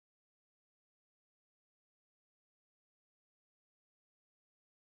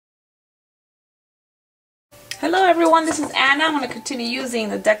Hello everyone, this is Anna. I'm going to continue using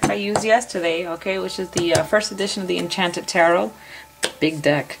the deck I used yesterday, okay, which is the first edition of the Enchanted Tarot. Big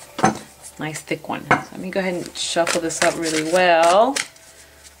deck. It's a nice thick one. So let me go ahead and shuffle this up really well.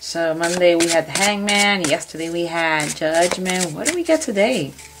 So Monday we had the Hangman, yesterday we had Judgment. What do we get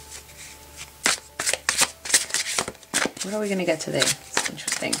today? What are we going to get today? It's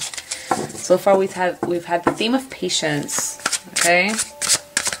interesting. So far we've had the theme of patience, okay?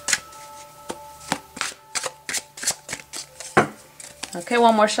 Okay,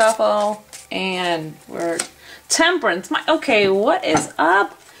 one more shuffle, and we're Temperance. Okay, what is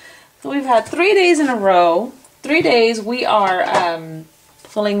up? So we've had 3 days in a row. 3 days we are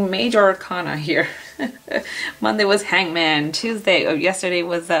pulling major arcana here. Monday was Hangman. Yesterday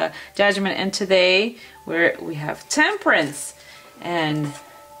was Judgment, and today we have Temperance. And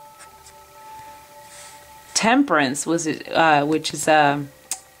Temperance was which is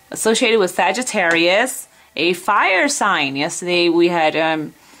associated with Sagittarius, a fire sign. Yesterday we had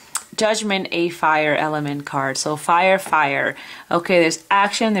Judgment, a fire element card. So fire. Okay, there's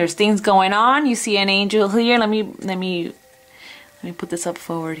action, there's things going on. You see an angel here. Let me put this up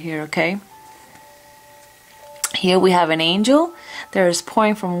forward here, okay? Here we have an angel. There is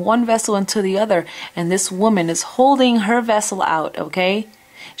pouring from one vessel into the other, and this woman is holding her vessel out, okay?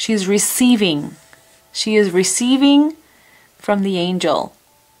 She's receiving. She is receiving from the angel.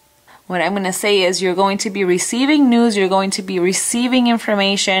 What I'm going to say is you're going to be receiving news, you're going to be receiving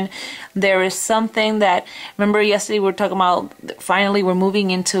information. There is something that, remember yesterday we were talking about, finally we're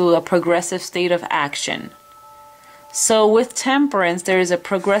moving into a progressive state of action. So with Temperance, there is a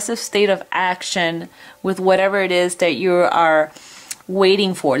progressive state of action with whatever it is that you are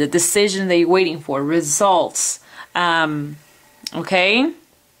waiting for, the decision that you're waiting for, results, okay?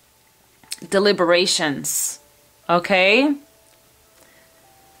 Deliberations, okay?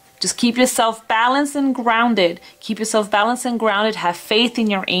 Just keep yourself balanced and grounded. Keep yourself balanced and grounded. Have faith in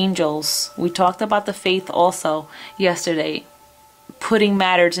your angels. We talked about the faith also yesterday. Putting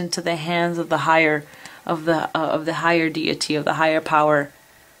matters into the hands of the higher, of the higher deity, of the higher power.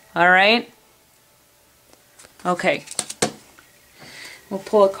 All right. Okay. We'll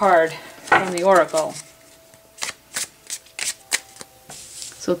pull a card from the Oracle.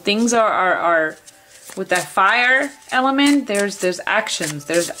 So things are with that fire element, there's actions.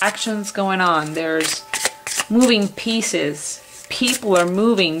 There's actions going on. There's moving pieces. People are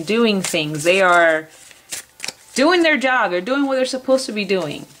moving, doing things. They are doing their job. They're doing what they're supposed to be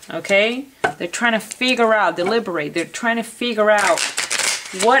doing. Okay? They're trying to figure out, deliberate. They're trying to figure out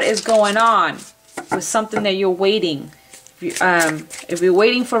what is going on with something that you're waiting. If you're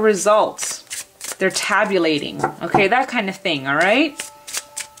waiting for results, they're tabulating. Okay? That kind of thing. All right?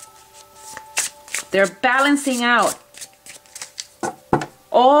 They're balancing out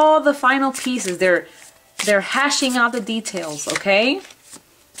all the final pieces. They're hashing out the details, okay?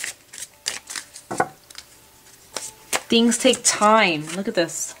 Things take time. Look at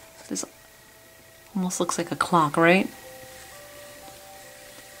this. This almost looks like a clock, right?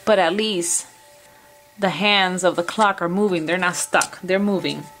 But at least the hands of the clock are moving. They're not stuck. They're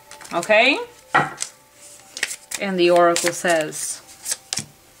moving, okay? And the Oracle says,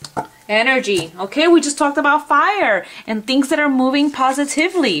 energy. Okay, we just talked about fire and things that are moving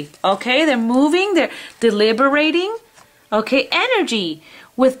positively. Okay, they're moving, they're deliberating. Okay, energy.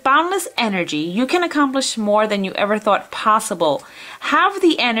 With boundless energy, you can accomplish more than you ever thought possible. Have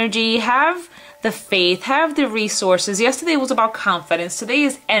the energy, have the faith, have the resources. Yesterday was about confidence. Today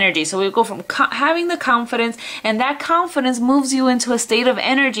is energy. So we go from having the confidence, and that confidence moves you into a state of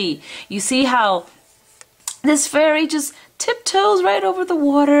energy. You see how this fairy just tiptoes right over the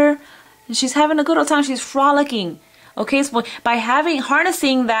water. And she's having a good old time. She's frolicking. Okay, so by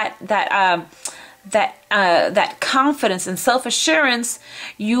harnessing that confidence and self-assurance,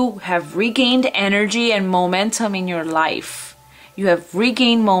 you have regained energy and momentum in your life. You have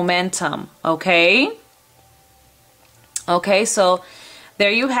regained momentum. Okay. Okay, so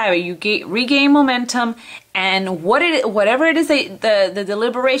there you have it. You regain momentum, and whatever it is that the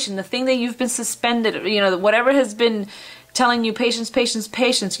deliberation, the thing that you've been suspended, you know, whatever has been telling you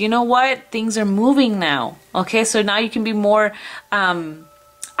patience, you know what? Things are moving now. Okay, so now you can be more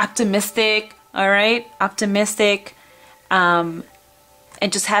optimistic, all right? Optimistic, and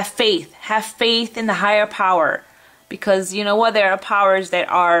just have faith. Have faith in the higher power, because you know what? There are powers that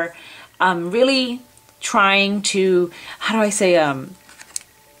are really trying to, how do I say,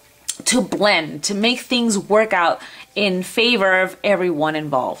 to blend, to make things work out in favor of everyone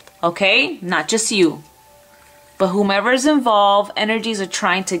involved. Okay, not just you, but whomever's involved. Energies are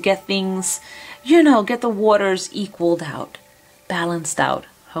trying to get things, you know, get the waters equaled out, balanced out.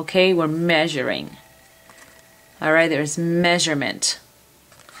 Okay, we're measuring. All right, there's measurement.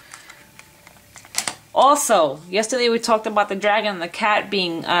 Also, yesterday we talked about the dragon and the cat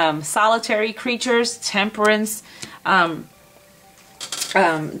being solitary creatures, temperance,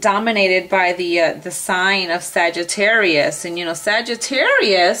 dominated by the sign of Sagittarius. And you know,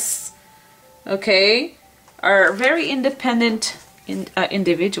 Sagittarius, okay, are very independent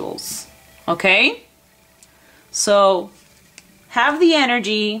individuals. Okay, so have the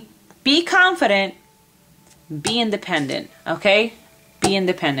energy, be confident, be independent. Okay, be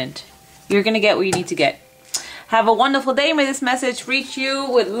independent. You're going to get what you need to get. Have a wonderful day. May this message reach you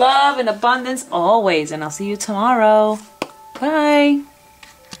with love and abundance always. And I'll see you tomorrow. Bye.